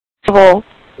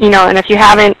you know, and if you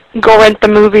haven't, go rent the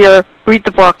movie or read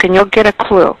the book, and you'll get a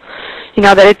clue. You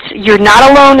know, that you're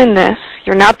not alone in this.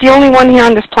 You're not the only one here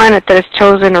on this planet that has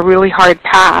chosen a really hard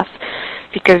path,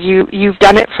 because you've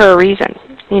done it for a reason.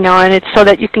 You know, and it's so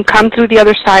that you can come through the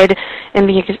other side and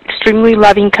be extremely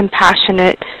loving,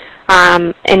 compassionate,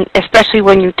 and especially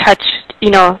when you touch,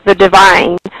 you know, the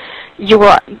divine,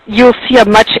 you'll see a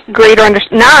much greater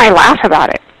understanding. Now I laugh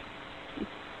about it.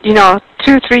 You know,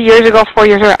 2, 3 years ago, 4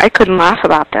 years ago, I couldn't laugh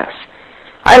about this.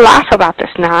 I laugh about this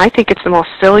now. I think it's the most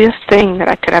silliest thing that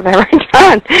I could have ever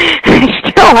done. I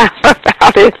still laugh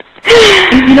about it.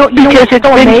 You know because it's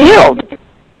so been healed.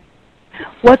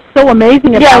 What's so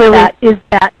amazing about that is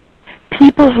that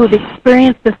people who've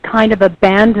experienced this kind of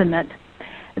abandonment,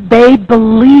 they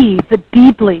believe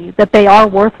deeply that they are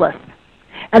worthless.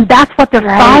 And that's what they're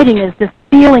fighting, is this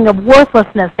feeling of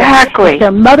worthlessness. Exactly. It's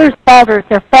their mother's fault or it's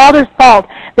their father's fault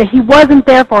that he wasn't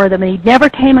there for them and he never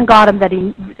came and got them, that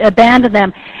he abandoned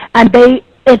them. And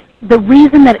it's the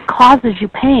reason that it causes you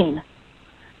pain.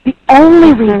 The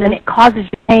only reason it causes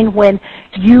you pain when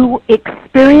you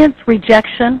experience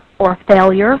rejection or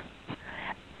failure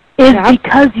is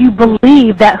because you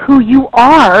believe that who you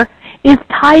are is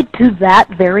tied to that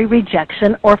very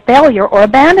rejection or failure or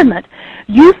abandonment.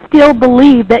 You still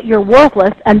believe that you're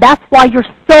worthless, and that's why you're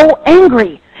so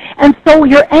angry. And so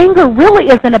your anger really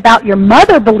isn't about your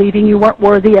mother believing you weren't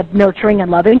worthy of nurturing and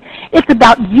loving. It's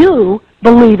about you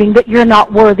believing that you're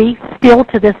not worthy still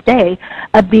to this day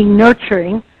of being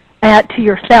nurturing to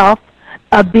yourself,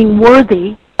 of being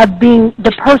worthy, of being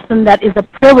the person that is a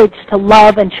privilege to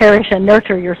love and cherish and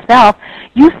nurture yourself.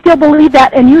 You still believe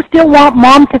that, and you still want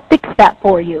Mom to fix that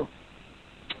for you.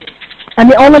 And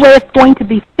the only way it's going to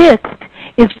be fixed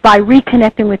is by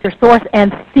reconnecting with your source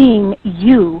and seeing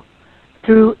you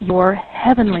through your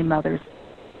heavenly mother's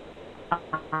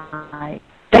eye.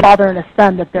 A father and a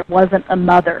son, that there wasn't a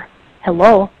mother.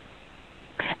 Hello?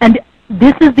 And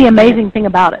this is the amazing thing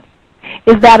about it,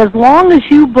 is that as long as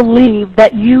you believe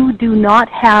that you do not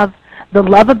have the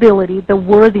lovability, the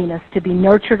worthiness to be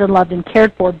nurtured and loved and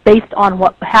cared for based on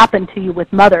what happened to you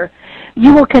with mother,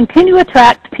 you will continue to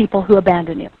attract people who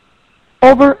abandon you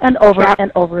over and over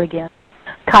and over again.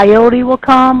 Coyote will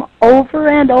come over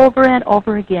and over and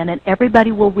over again, and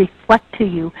everybody will reflect to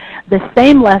you the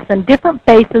same lesson, different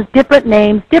faces, different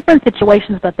names, different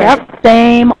situations, but that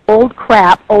same old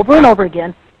crap over and over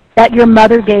again that your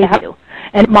mother gave you.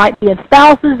 And it might be in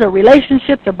spouses or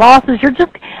relationships or bosses. You're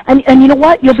just, and you know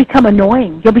what? You'll become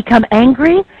annoying. You'll become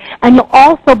angry, and you'll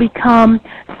also become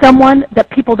someone that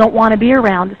people don't want to be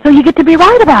around. So you get to be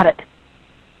right about it.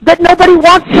 That nobody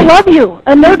wants to love you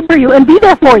and nurture you and be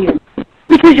there for you,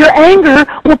 because your anger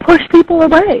will push people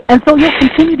away. And so you'll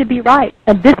continue to be right.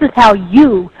 And this is how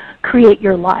you create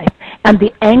your life. And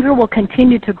the anger will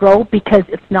continue to grow because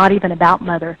it's not even about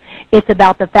mother. It's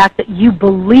about the fact that you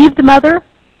believed mother.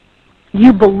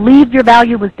 You believed your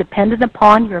value was dependent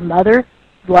upon your mother's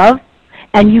love,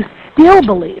 and you still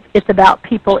believe it's about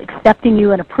people accepting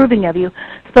you and approving of you.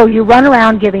 So you run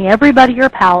around giving everybody your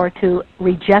power to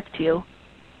reject you,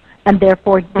 and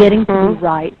therefore getting to be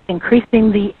right,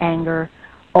 increasing the anger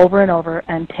over and over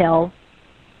until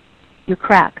you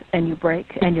crack and you break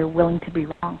and you're willing to be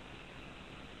wrong.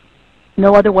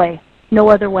 No other way. No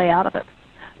other way out of it.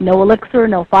 No elixir,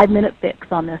 no 5-minute fix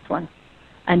on this one.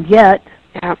 And yet,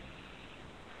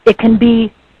 it can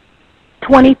be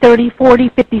 20, 30, 40,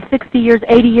 50, 60 years,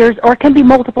 80 years, or it can be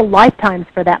multiple lifetimes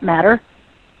for that matter.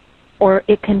 Or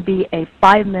it can be a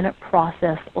 5-minute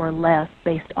process or less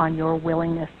based on your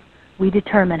willingness. We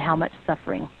determine how much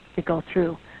suffering to go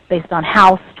through based on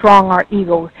how strong our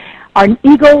ego. Our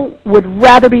ego would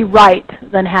rather be right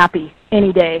than happy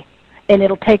any day, and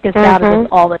it'll take us out of this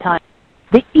all the time.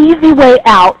 The easy way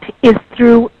out is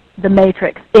through the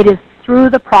matrix. It is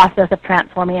through the process of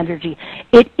transforming energy.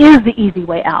 It is the easy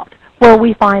way out, where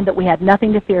we find that we have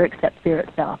nothing to fear except fear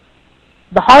itself.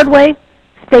 The hard way,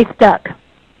 stay stuck.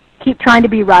 Keep trying to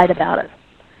be right about it.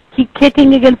 Keep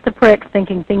kicking against the pricks,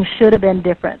 thinking things should have been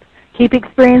different. Keep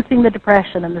experiencing the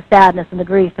depression and the sadness and the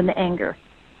grief and the anger.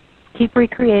 Keep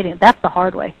recreating it. That's the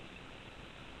hard way.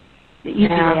 The easy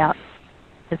way out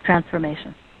is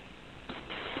transformation.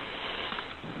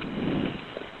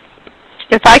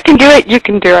 If I can do it, you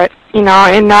can do it. You know,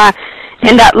 and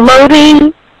that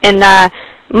loathing and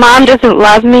Mom doesn't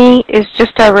love me is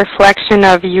just a reflection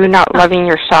of you not loving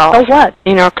yourself. So what?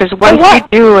 You know, because once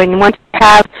you do, and once you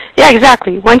have,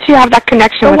 exactly. Once you have that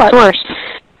connection with Source,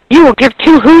 you will give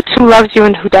two hoots who loves you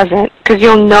and who doesn't, because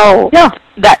you'll know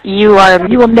that you are.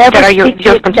 You will never seek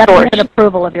the acceptance and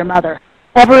approval of your mother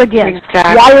ever again.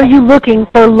 Exactly. Why are you looking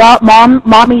for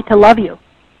mommy to love you?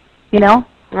 You know,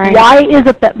 Right. Why is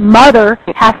it that mother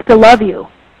has to love you?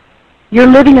 You're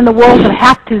living in the world of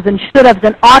have-tos and should-haves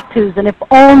and ought-tos and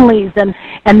if-onlys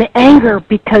and the anger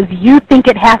because you think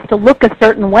it has to look a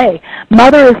certain way.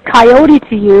 Mother is coyote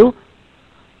to you,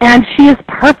 and she is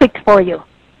perfect for you.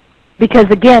 Because,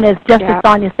 again, as Justice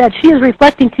Sonia said, she is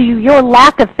reflecting to you your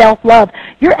lack of self-love.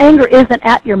 Your anger isn't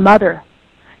at your mother.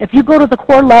 If you go to the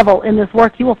core level in this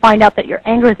work, you will find out that your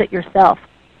anger is at yourself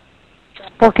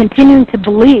for continuing to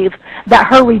believe that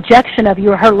her rejection of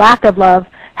you or her lack of love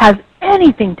has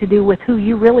anything to do with who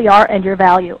you really are and your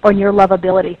value or your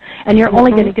lovability. And you're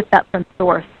only going to get that from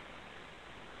source.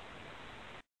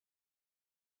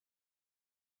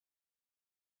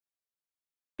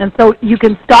 And so you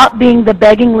can stop being the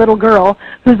begging little girl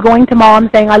who's going to mom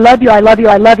saying, I love you, I love you,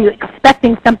 I love you,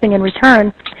 expecting something in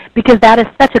return, because that is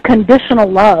such a conditional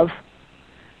love.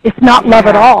 It's not love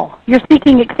at all. You're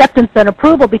seeking acceptance and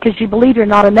approval because you believe you're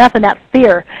not enough, and that's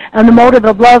fear. And the motive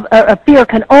of love, of fear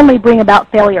can only bring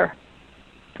about failure.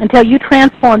 Until you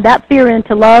transform that fear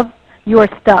into love, you are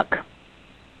stuck.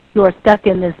 You are stuck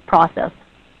in this process,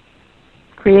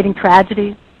 creating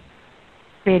tragedy,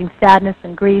 creating sadness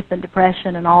and grief and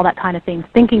depression and all that kind of things,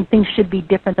 thinking things should be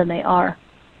different than they are.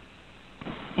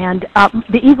 And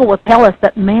the ego will tell us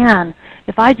that, man,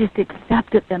 if I just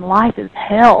accept it, then life is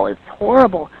hell. It's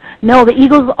horrible. No, the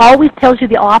ego always tells you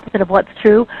the opposite of what's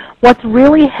true. What's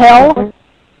really hell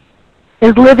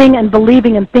is living and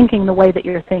believing and thinking the way that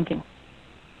you're thinking.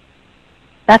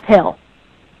 That's hell.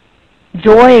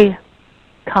 Joy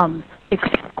comes,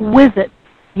 exquisite,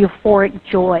 euphoric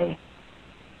joy,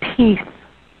 peace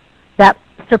that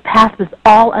surpasses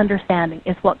all understanding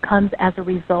is what comes as a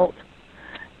result,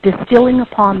 distilling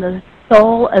upon the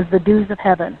soul as the dews of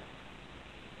heaven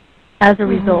as a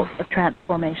result of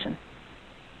transformation,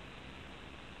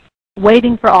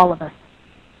 waiting for all of us.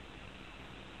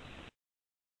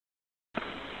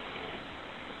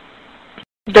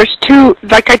 There's two,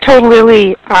 like I told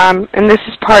Lily, and this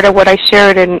is part of what I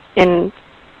shared in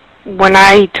when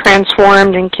I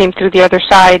transformed and came through the other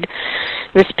side,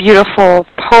 this beautiful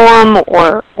poem,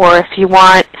 or if you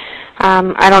want,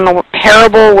 I don't know,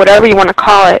 parable, whatever you want to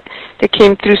call it, that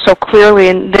came through so clearly.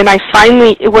 And then I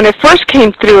finally, when it first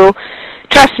came through,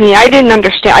 trust me, I didn't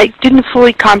understand. I didn't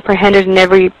fully comprehend it in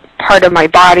every part of my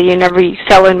body and every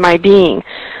cell in my being,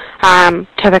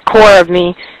 to the core of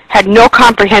me. Had no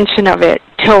comprehension of it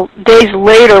till days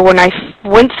later when I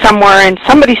went somewhere and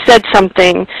somebody said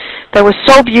something that was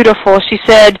so beautiful. She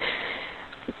said,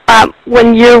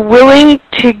 when you're willing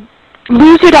to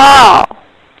lose it all,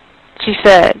 she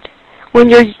said, when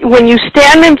you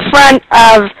stand in front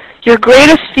of your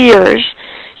greatest fears,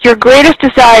 your greatest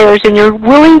desires, and you're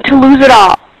willing to lose it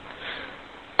all,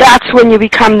 that's when you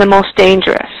become the most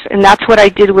dangerous. And that's what I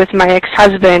did with my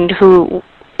ex-husband, who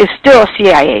is still a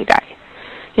CIA guy.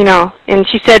 You know, and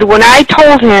she said, when I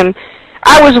told him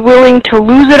I was willing to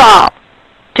lose it all,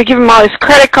 to give him all his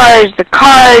credit cards, the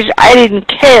cars, I didn't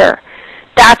care.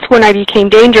 That's when I became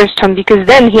dangerous to him, because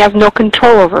then he has no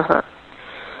control over her.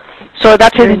 So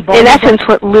that's in essence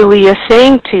what Lily is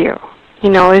saying to you. You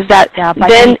know, is that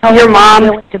then your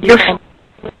mom,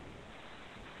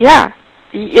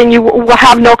 and you will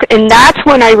have no, and that's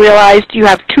when I realized you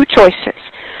have two choices.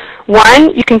 One,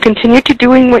 you can continue to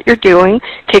doing what you're doing,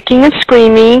 kicking and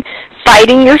screaming,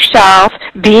 fighting yourself,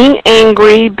 being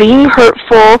angry, being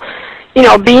hurtful, you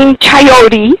know, being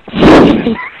coyote.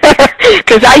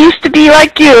 Because I used to be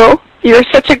like you. You're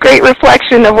such a great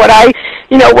reflection of what I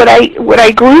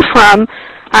grew from.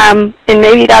 And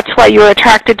maybe that's why you were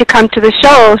attracted to come to the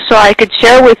show, so I could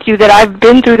share with you that I've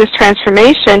been through this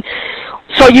transformation.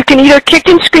 So you can either kick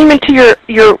and scream into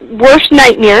your worst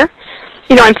nightmare,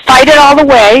 you know, and fight it all the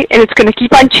way, and it's going to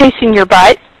keep on chasing your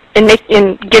butt and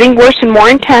getting worse and more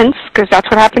intense, because that's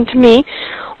what happened to me.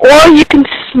 Or you can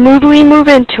smoothly move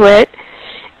into it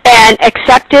and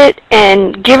accept it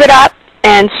and give it up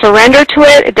and surrender to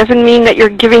it. It doesn't mean that you're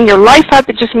giving your life up.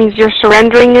 It just means you're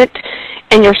surrendering it,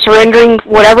 and you're surrendering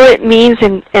whatever it means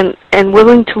and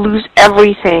willing to lose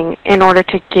everything in order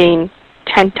to gain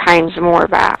 10 times more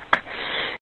back.